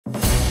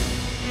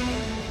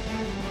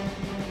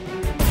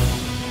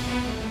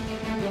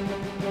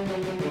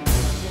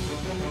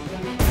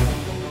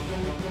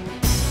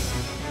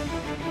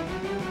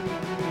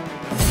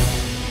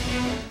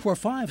For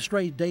 5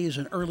 straight days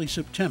in early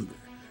September,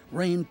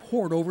 rain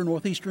poured over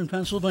northeastern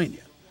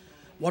Pennsylvania.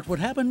 What would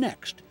happen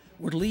next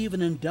would leave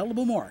an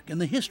indelible mark in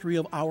the history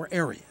of our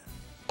area.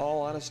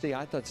 All honesty,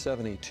 I thought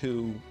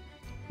 72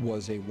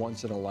 was a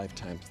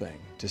once-in-a-lifetime thing.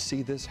 To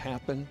see this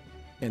happen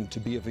and to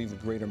be of even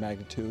greater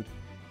magnitude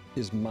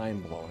is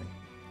mind-blowing.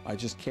 I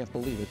just can't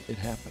believe it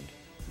happened.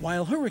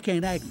 While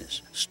Hurricane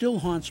Agnes still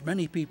haunts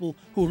many people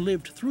who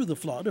lived through the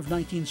flood of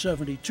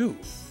 1972,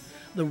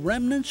 the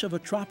remnants of a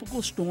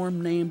tropical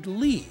storm named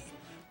Lee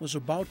was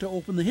about to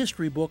open the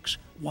history books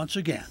once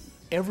again.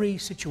 Every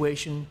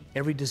situation,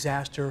 every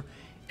disaster,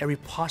 every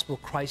possible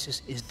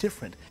crisis is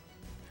different.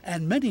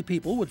 And many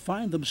people would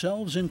find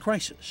themselves in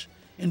crisis,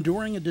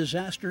 enduring a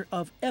disaster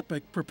of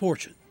epic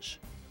proportions.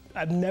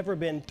 I've never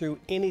been through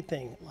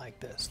anything like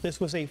this.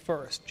 This was a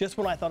first. Just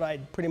when I thought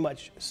I'd pretty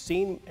much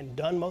seen and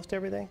done most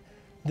everything,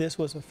 this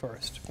was a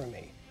first for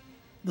me.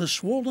 The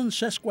swollen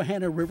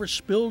Susquehanna River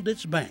spilled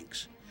its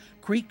banks.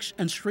 Creeks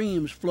and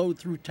streams flowed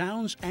through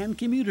towns and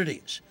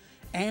communities,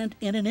 and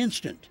in an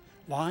instant,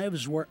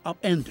 lives were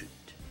upended.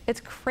 It's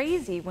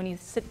crazy when you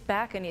sit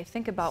back and you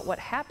think about what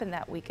happened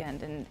that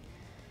weekend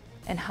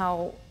and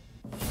how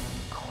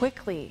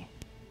quickly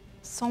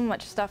so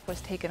much stuff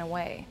was taken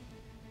away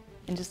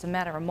in just a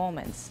matter of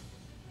moments,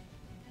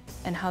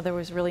 and how there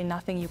was really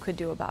nothing you could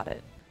do about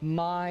it.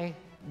 My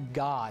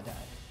God,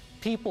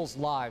 people's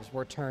lives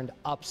were turned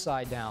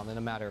upside down in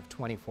a matter of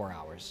 24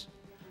 hours.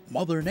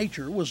 Mother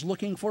Nature was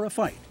looking for a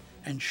fight,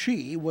 and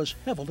she was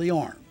heavily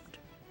armed.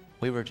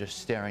 We were just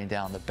staring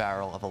down the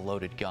barrel of a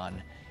loaded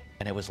gun,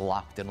 and it was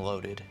locked and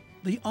loaded.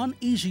 The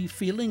uneasy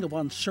feeling of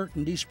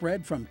uncertainty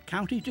spread from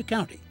county to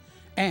county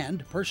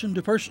and person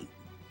to person.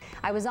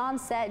 I was on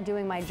set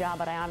doing my job,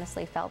 but I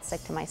honestly felt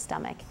sick to my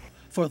stomach.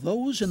 For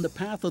those in the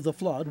path of the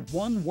flood,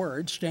 one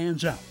word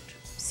stands out.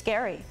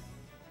 Scary.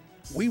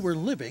 We were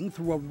living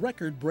through a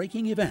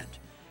record-breaking event,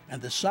 and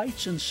the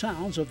sights and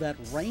sounds of that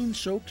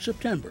rain-soaked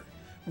September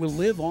will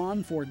live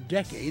on for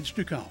decades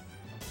to come.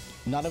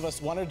 None of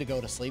us wanted to go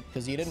to sleep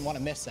because you didn't want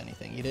to miss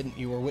anything.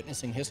 You were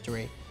witnessing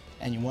history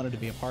and you wanted to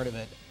be a part of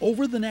it.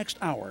 Over the next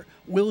hour,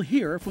 we'll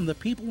hear from the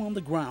people on the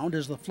ground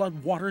as the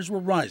flood waters were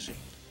rising.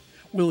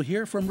 We'll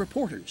hear from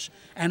reporters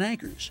and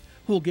anchors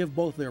who'll give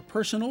both their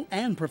personal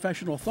and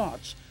professional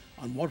thoughts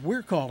on what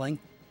we're calling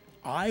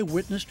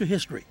Eyewitness to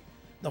History,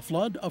 the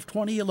flood of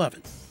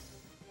 2011.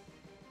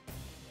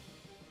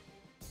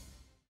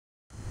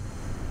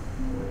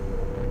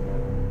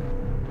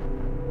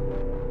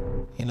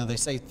 You know, they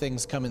say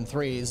things come in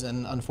threes,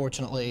 and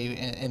unfortunately,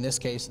 in this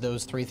case,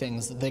 those 3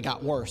 things, they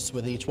got worse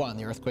with each one.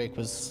 The earthquake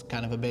was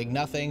kind of a big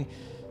nothing.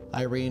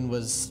 Irene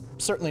was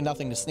certainly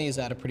nothing to sneeze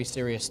at, a pretty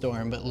serious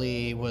storm, but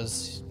Lee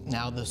was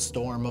now the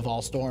storm of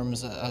all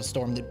storms, a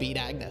storm that beat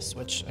Agnes,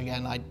 which,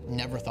 again, I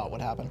never thought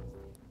would happen.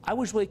 I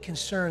was really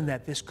concerned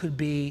that this could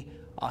be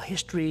a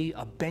history,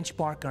 a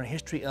benchmark on a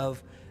history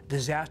of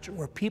disaster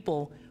where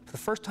people, for the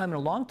first time in a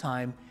long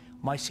time,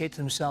 might say to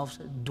themselves,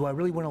 do I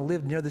really want to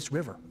live near this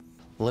river?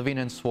 Living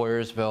in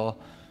Swoyersville,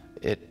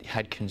 it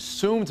had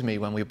consumed me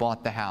when we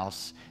bought the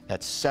house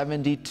that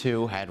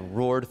 72 had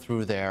roared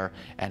through there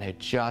and had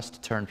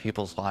just turned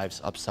people's lives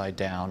upside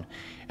down.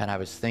 And I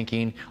was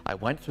thinking, I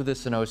went through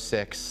this in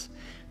 '06.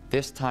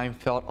 This time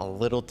felt a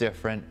little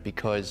different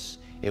because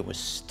it was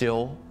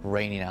still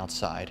raining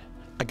outside.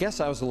 I guess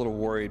I was a little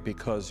worried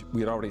because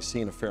we had already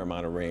seen a fair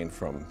amount of rain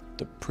from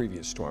the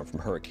previous storm, from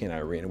Hurricane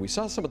Irene, and we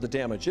saw some of the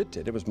damage it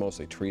did. It was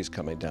mostly trees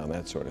coming down,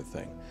 that sort of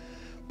thing.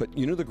 But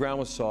you knew the ground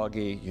was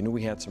soggy, you knew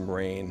we had some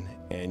rain,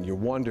 and you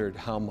wondered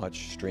how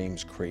much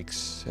streams,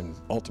 creeks, and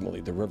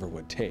ultimately the river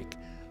would take.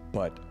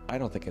 But I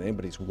don't think in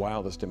anybody's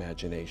wildest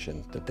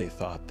imagination that they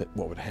thought that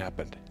what would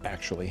happen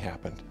actually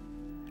happened.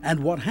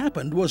 And what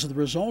happened was the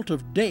result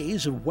of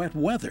days of wet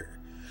weather.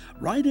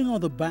 Riding on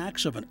the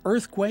backs of an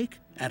earthquake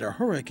and a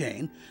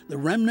hurricane, the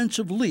remnants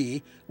of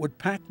Lee would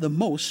pack the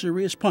most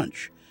serious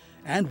punch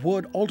and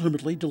would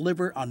ultimately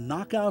deliver a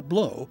knockout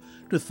blow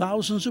to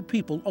thousands of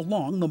people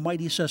along the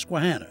mighty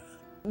Susquehanna.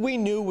 We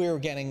knew we were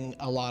getting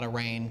a lot of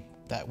rain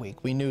that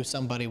week. We knew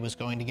somebody was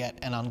going to get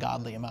an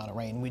ungodly amount of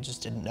rain. We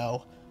just didn't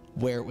know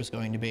where it was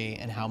going to be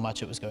and how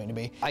much it was going to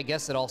be. I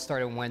guess it all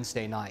started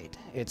Wednesday night.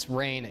 It's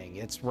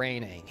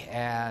raining,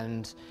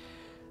 and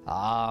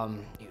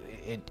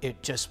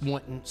it just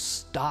wouldn't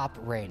stop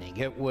raining.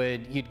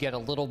 You'd get a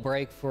little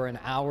break for an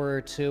hour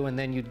or two, and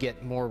then you'd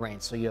get more rain.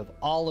 So you have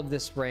all of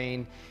this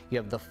rain, you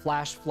have the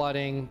flash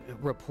flooding,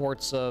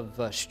 reports of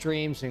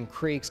streams and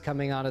creeks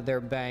coming out of their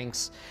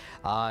banks.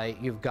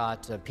 You've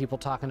got people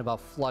talking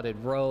about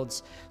flooded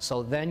roads.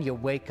 So then you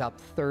wake up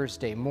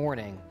Thursday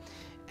morning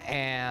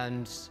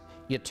and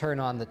you turn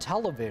on the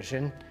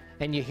television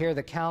and you hear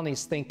the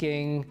counties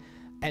thinking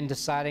and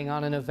deciding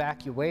on an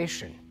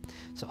evacuation.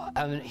 So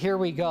here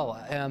we go.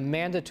 A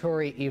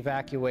mandatory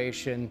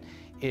evacuation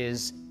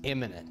is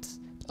imminent.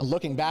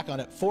 Looking back on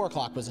it, 4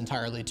 o'clock was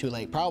entirely too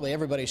late. Probably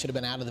everybody should have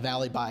been out of the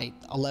valley by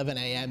 11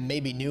 a.m.,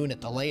 maybe noon at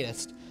the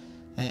latest.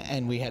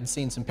 And we had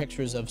seen some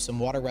pictures of some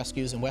water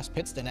rescues in West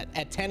Pittston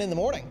at 10 in the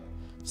morning.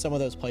 Some of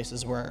those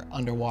places were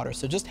underwater.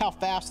 So just how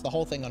fast the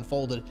whole thing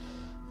unfolded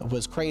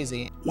was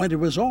crazy. When it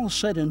was all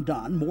said and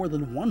done, more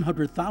than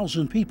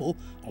 100,000 people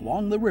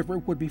along the river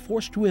would be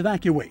forced to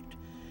evacuate.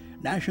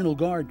 National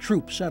Guard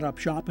troops set up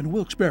shop in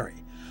Wilkes-Barre,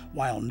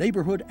 while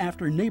neighborhood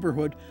after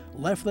neighborhood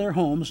left their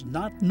homes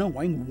not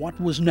knowing what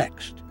was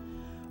next.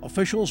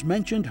 Officials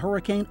mentioned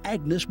Hurricane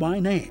Agnes by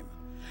name.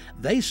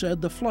 They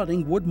said the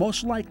flooding would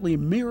most likely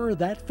mirror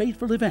that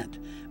fateful event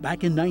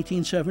back in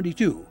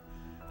 1972.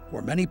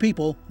 For many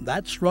people,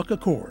 that struck a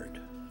chord.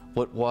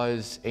 What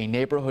was a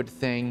neighborhood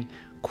thing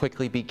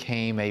quickly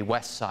became a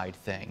West Side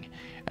thing.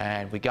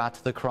 And we got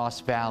to the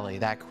Cross Valley,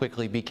 that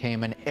quickly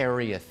became an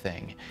area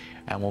thing.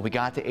 And when we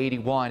got to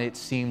 81, it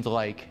seemed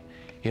like,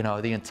 you know,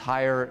 the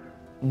entire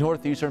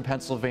northeastern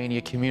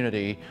Pennsylvania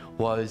community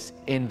was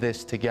in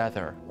this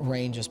together.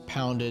 Rain just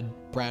pounded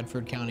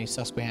Bradford County,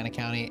 Susquehanna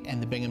County,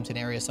 and the Binghamton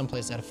area. Some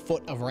places had a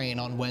foot of rain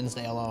on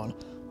Wednesday alone.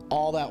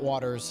 All that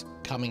water's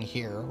coming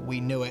here. We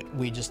knew it,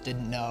 we just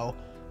didn't know,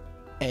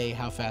 A,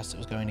 how fast it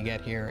was going to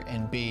get here,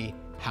 and B,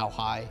 how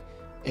high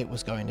it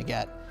was going to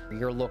get.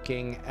 You're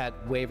looking at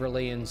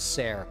Waverly and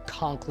Sayre,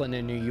 Conklin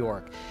in New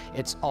York.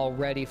 It's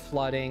already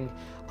flooding.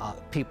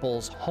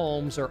 People's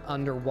homes are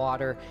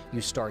underwater.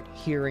 You start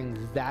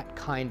hearing that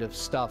kind of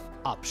stuff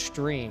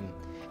upstream,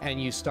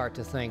 and you start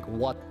to think,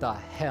 what the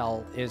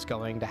hell is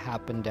going to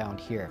happen down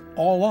here?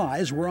 All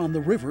eyes were on the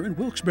river in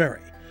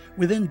Wilkes-Barre.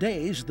 Within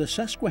days, the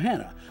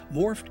Susquehanna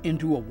morphed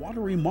into a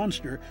watery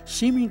monster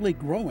seemingly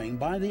growing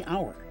by the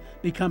hour,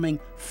 becoming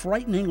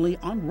frighteningly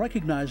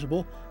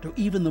unrecognizable to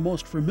even the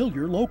most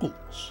familiar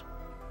locals.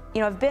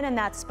 You know, I've been in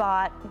that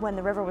spot when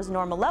the river was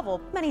normal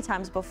level many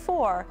times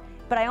before,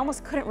 but I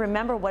almost couldn't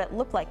remember what it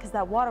looked like because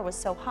that water was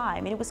so high.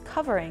 I mean, it was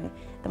covering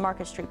the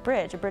Market Street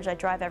Bridge, a bridge I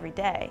drive every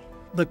day.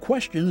 The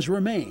questions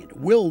remained.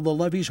 Will the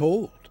levees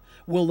hold?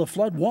 Will the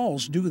flood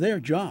walls do their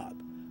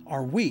job?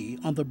 Are we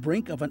on the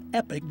brink of an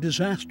epic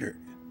disaster?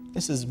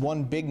 This is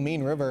one big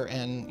mean river,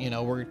 and, you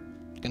know, we're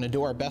going to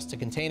do our best to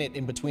contain it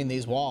in between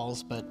these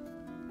walls, but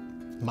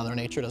Mother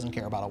Nature doesn't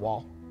care about a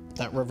wall.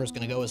 That river's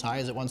going to go as high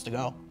as it wants to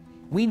go.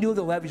 We knew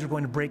the levees were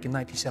going to break in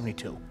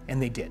 1972,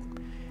 and they did.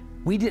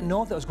 We didn't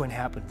know if that was going to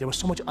happen. There was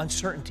so much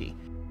uncertainty.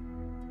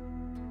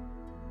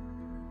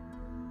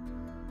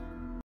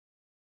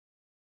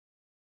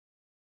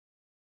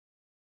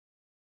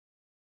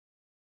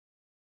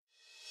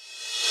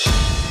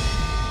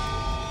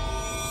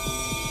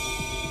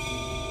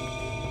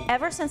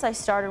 Ever since I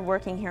started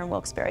working here in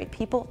Wilkes-Barre,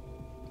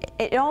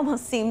 it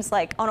almost seems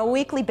like on a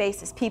weekly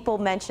basis, people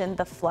mention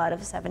the flood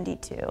of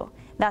 '72.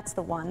 That's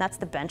the one, that's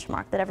the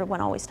benchmark that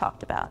everyone always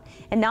talked about.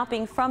 And not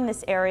being from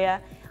this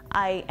area,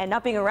 and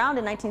not being around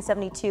in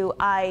 1972,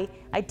 I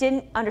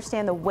didn't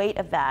understand the weight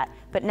of that,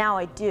 but now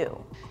I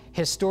do.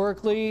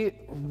 Historically,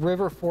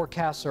 river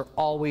forecasts are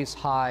always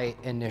high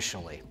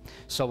initially.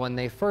 So when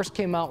they first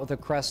came out with a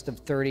crest of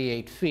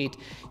 38 feet,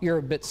 you're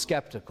a bit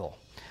skeptical.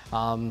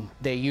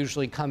 They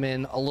usually come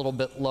in a little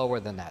bit lower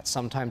than that,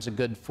 sometimes a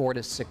good 4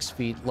 to 6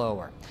 feet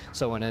lower.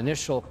 So an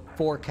initial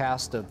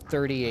forecast of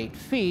 38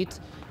 feet,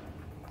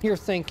 you're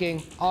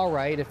thinking, all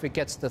right, if it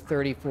gets to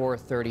 34,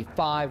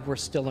 35, we're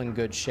still in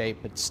good shape,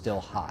 it's still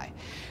high.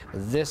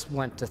 This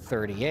went to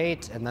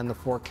 38, and then the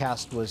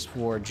forecast was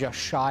for just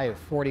shy of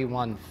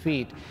 41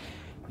 feet.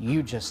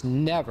 You just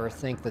never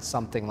think that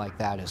something like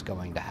that is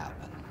going to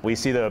happen. We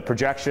see the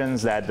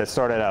projections that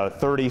started out at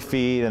 30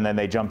 feet, and then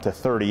they jump to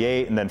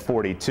 38, and then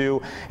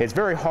 42. It's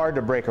very hard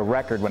to break a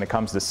record when it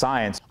comes to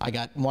science. I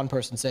got one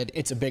person said,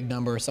 it's a big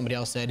number. Somebody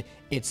else said,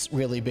 it's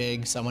really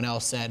big. Someone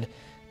else said,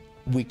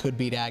 we could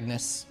beat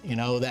Agnes, you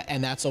know,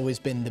 and that's always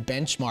been the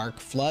benchmark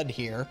flood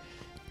here.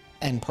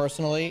 And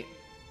personally,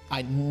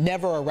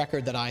 never a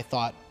record that I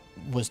thought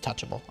was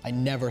touchable. I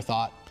never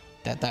thought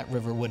that that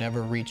river would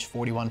ever reach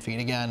 41 feet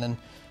again, and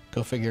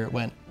go figure it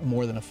went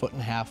more than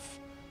 1.5 feet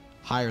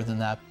higher than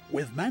that.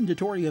 With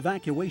mandatory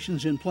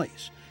evacuations in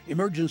place,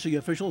 emergency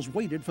officials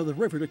waited for the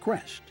river to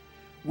crest.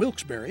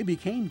 Wilkes-Barre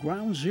became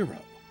ground zero.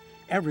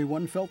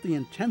 Everyone felt the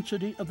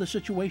intensity of the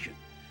situation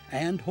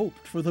and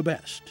hoped for the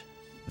best.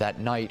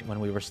 That night when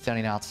we were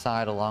standing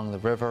outside along the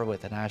river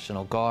with the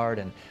National Guard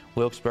and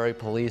Wilkes-Barre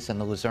police and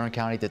the Luzerne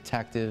County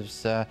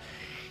detectives,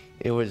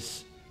 it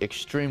was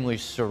extremely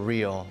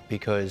surreal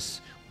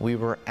because we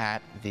were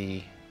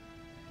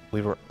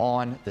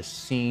on the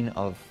scene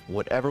of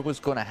whatever was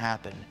going to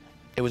happen.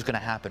 It was going to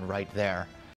happen right there.